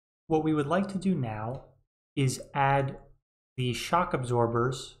what we would like to do now is add the shock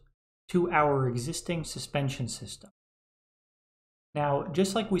absorbers to our existing suspension system. Now,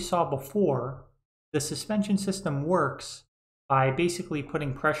 just like we saw before, the suspension system works by basically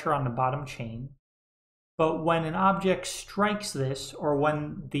putting pressure on the bottom chain. But when an object strikes this, or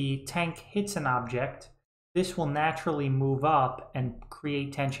when the tank hits an object, this will naturally move up and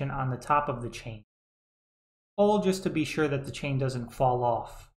create tension on the top of the chain. All just to be sure that the chain doesn't fall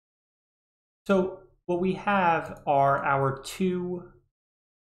off. So what we have are our two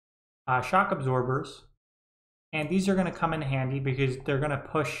shock absorbers, and these are going to come in handy because they're going to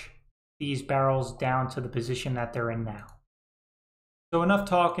push these barrels down to the position that they're in now. So enough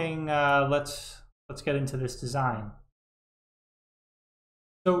talking, let's get into this design.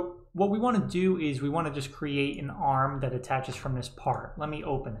 So what we want to do is we want to just create an arm that attaches from this part. Let me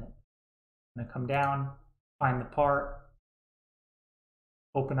open it. I'm going to come down, find the part,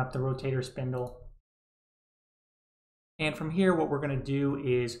 open up the rotator spindle. And from here, what we're going to do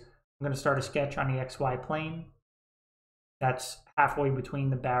is I'm going to start a sketch on the XY plane. That's halfway between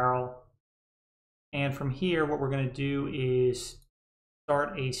the barrel. And from here, what we're going to do is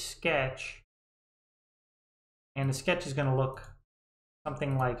start a sketch. And the sketch is going to look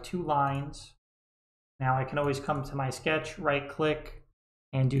something like 2 lines. Now I can always come to my sketch, right click,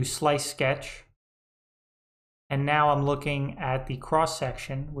 and do slice sketch. And now I'm looking at the cross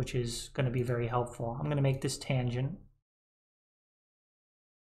section, which is going to be very helpful. I'm going to make this tangent.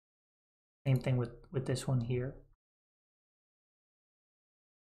 Same thing with this one here.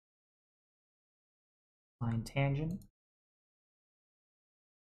 Line tangent.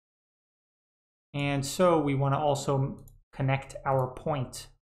 And so we want to also connect our point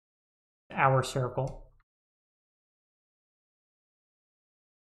to our circle.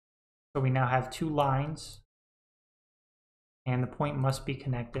 So we now have 2 lines, and the point must be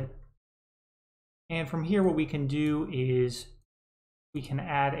connected. And from here, what we can do is we can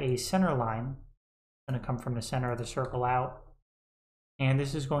add a center line. It's going to come from the center of the circle out. And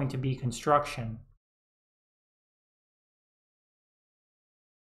this is going to be construction.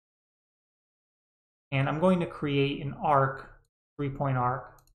 And I'm going to create an arc, 3-point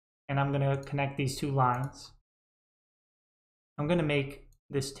arc, and I'm going to connect these 2 lines. I'm going to make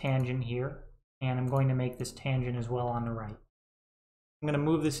this tangent here, and I'm going to make this tangent as well on the right. I'm going to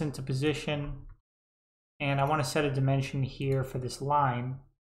move this into position, and I want to set a dimension here for this line.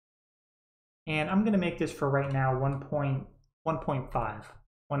 And I'm going to make this for right now 1.5,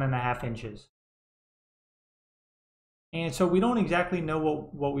 1.5 inches. And so we don't exactly know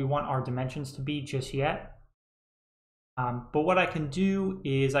what we want our dimensions to be just yet. But what I can do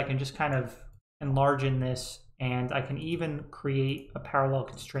is I can just kind of enlarge in this, and I can even create a parallel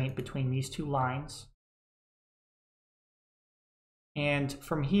constraint between these 2 lines. And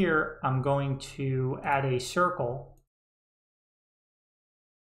from here, I'm going to add a circle.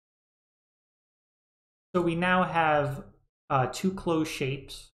 So we now have 2 closed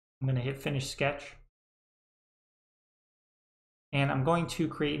shapes. I'm going to hit Finish Sketch. And I'm going to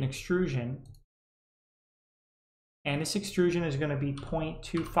create an extrusion. And this extrusion is going to be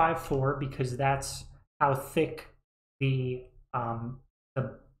 0.254 because that's how thick the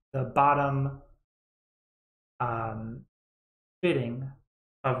bottom fitting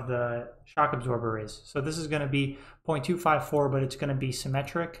of the shock absorber is. So this is going to be 0.254, but it's going to be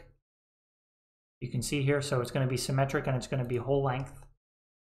symmetric. You can see here, so it's going to be symmetric and it's going to be whole length.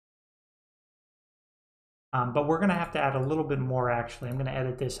 But we're going to have to add a little bit more actually. I'm going to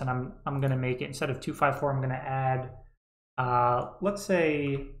edit this and I'm going to make it, instead of 254, I'm going to add, let's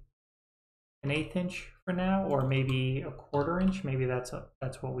say an 1/8 inch for now, or maybe a 1/4 inch. Maybe that's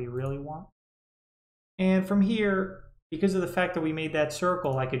what we really want. And from here, because of the fact that we made that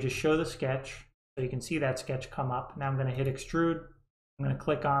circle, I could just show the sketch. So you can see that sketch come up. Now I'm going to hit extrude. I'm going to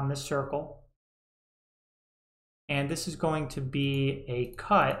click on this circle. And this is going to be a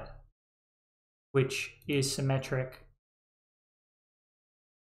cut, which is symmetric,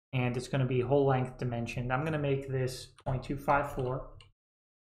 and it's going to be whole length dimension. I'm going to make this 0.254.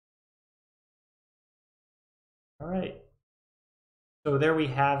 All right, so there we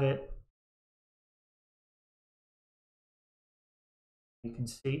have it. You can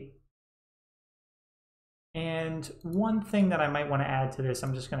see. And one thing that I might want to add to this,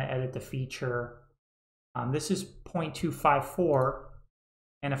 I'm just going to edit the feature. This is 0.254.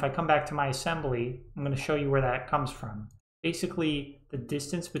 And if I come back to my assembly, I'm going to show you where that comes from. Basically, the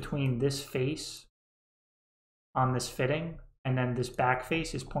distance between this face on this fitting and then this back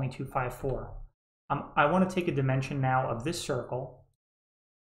face is 0.254. I want to take a dimension now of this circle.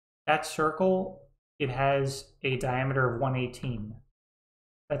 That circle, it has a diameter of 118.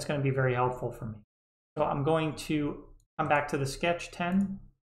 That's going to be very helpful for me. So I'm going to come back to the sketch 10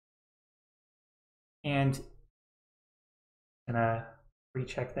 and I'm going to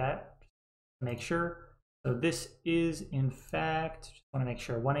recheck that to make sure. So this is in fact, just want to make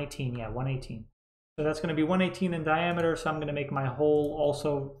sure, 118, yeah, 118. So that's going to be 118 in diameter, so I'm going to make my hole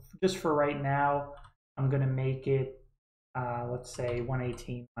also, just for right now, I'm going to make it, let's say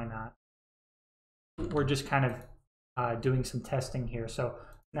 118, why not? We're just kind of doing some testing here. So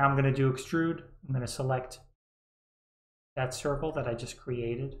now I'm going to do extrude. I'm going to select that circle that I just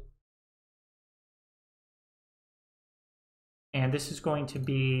created. And this is going to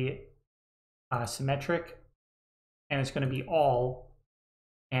be symmetric, and it's going to be all,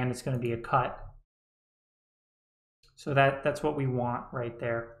 and it's going to be a cut. So that's what we want right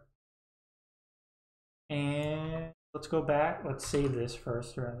there. And let's go back. Let's save this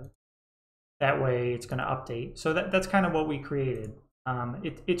first, rather. That way it's going to update. So that's kind of what we created.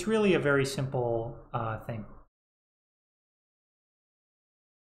 It's really a very simple thing.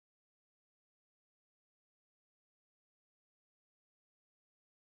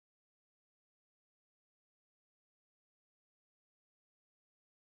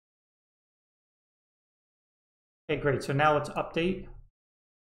 Okay, great. So now let's update.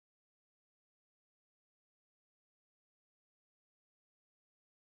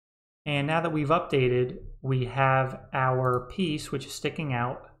 And now that we've updated, we have our piece, which is sticking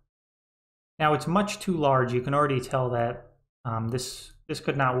out. Now it's much too large. You can already tell that this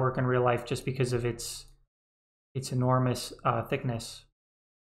could not work in real life just because of its enormous thickness.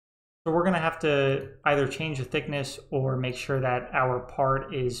 So we're going to have to either change the thickness or make sure that our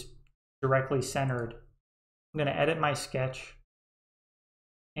part is directly centered. I'm going to edit my sketch.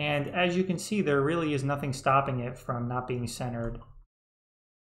 And as you can see, there really is nothing stopping it from not being centered.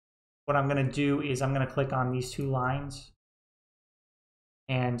 What I'm going to do is I'm going to click on these two lines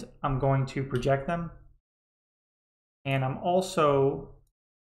and I'm going to project them. And I'm also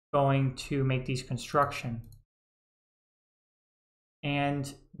going to make these construction.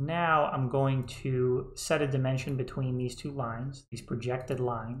 And now I'm going to set a dimension between these two lines, these projected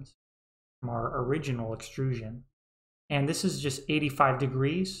lines from our original extrusion. And this is just 85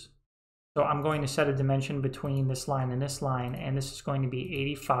 degrees. So I'm going to set a dimension between this line, and this is going to be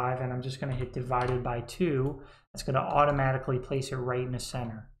 85, and I'm just going to hit divided by 2. That's going to automatically place it right in the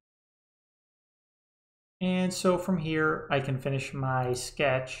center. And so from here, I can finish my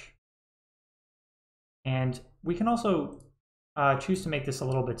sketch. And we can also choose to make this a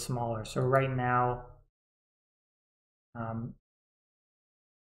little bit smaller. So right now,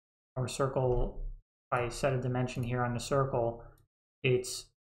 our circle, if I set a dimension here on the circle, it's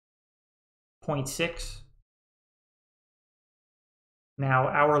 0.6. Now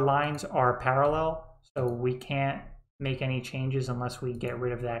our lines are parallel, so we can't make any changes unless we get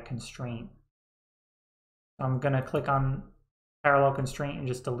rid of that constraint. So I'm going to click on parallel constraint and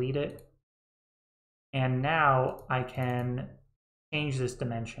just delete it. And now I can change this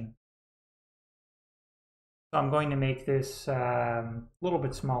dimension. So I'm going to make this a little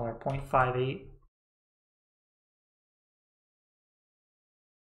bit smaller, 0.58.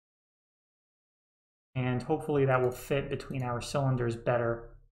 And hopefully that will fit between our cylinders better.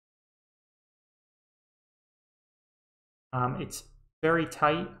 It's very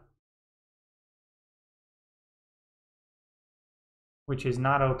tight, which is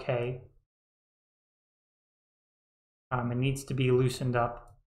not okay. It needs to be loosened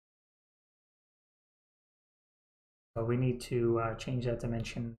up. So we need to change that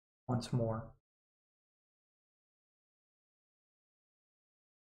dimension once more.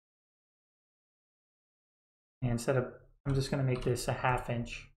 And I'm just going to make this a 1/2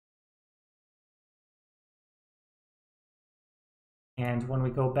 inch. And when we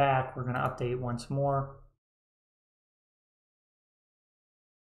go back, we're going to update once more.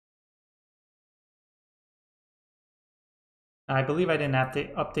 I believe I didn't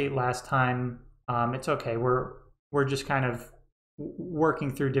update last time. It's okay. We're just kind of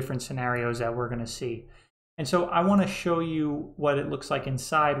working through different scenarios that we're going to see. And so I want to show you what it looks like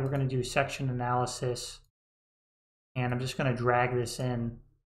inside. We're going to do section analysis. And I'm just going to drag this in.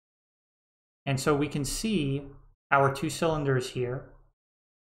 And so we can see our 2 cylinders here.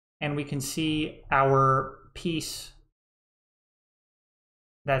 And we can see our piece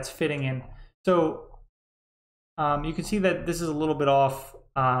that's fitting in. So you can see that this is a little bit off.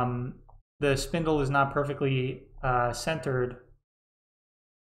 The spindle is not perfectly centered.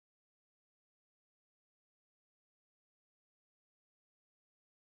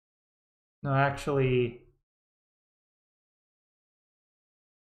 No, actually,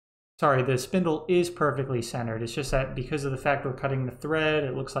 sorry, the spindle is perfectly centered. It's just that because of the fact we're cutting the thread,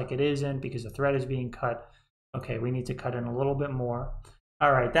 it looks like it isn't because the thread is being cut. Okay, we need to cut in a little bit more.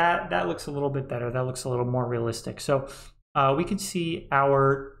 All right, that looks a little bit better. That looks a little more realistic. So we can see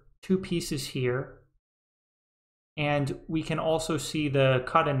our two pieces here, and we can also see the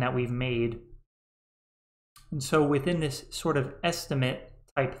cut-in that we've made. And so within this sort of estimate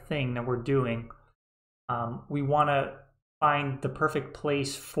type thing that we're doing, we want to find the perfect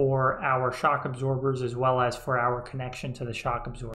place for our shock absorbers as well as for our connection to the shock absorber.